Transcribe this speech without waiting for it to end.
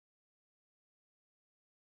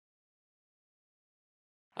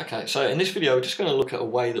Okay, so in this video we're just going to look at a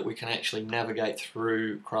way that we can actually navigate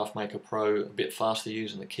through CraftMaker Pro a bit faster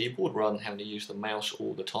using the keyboard rather than having to use the mouse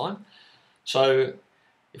all the time. So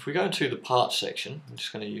if we go into the parts section, I'm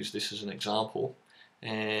just going to use this as an example,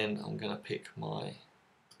 and I'm going to pick my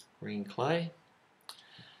green clay.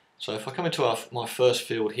 So if I come into my first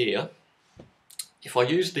field here, if I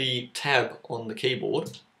use the tab on the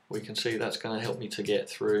keyboard, we can see that's going to help me to get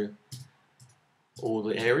through all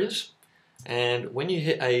the areas. And when you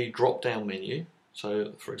hit a drop down menu,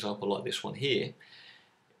 so for example like this one here,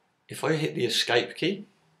 if I hit the escape key,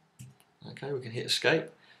 okay, we can hit escape,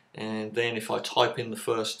 and then if I type in the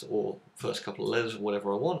first couple of letters or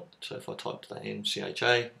whatever I want, so if I type that in,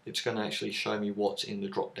 CHA, it's going to actually show me what's in the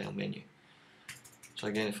drop down menu. So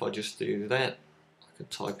again, if I just do that, I could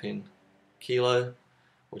type in kilo,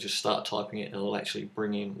 or just start typing it and it'll actually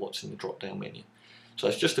bring in what's in the drop down menu. So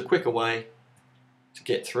it's just a quicker way to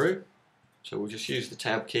get through. So we'll just use the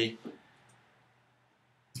tab key.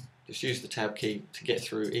 Just use the tab key to get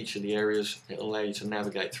through each of the areas. It'll allow you to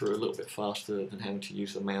navigate through a little bit faster than having to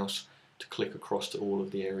use the mouse to click across to all of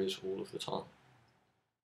the areas all of the time.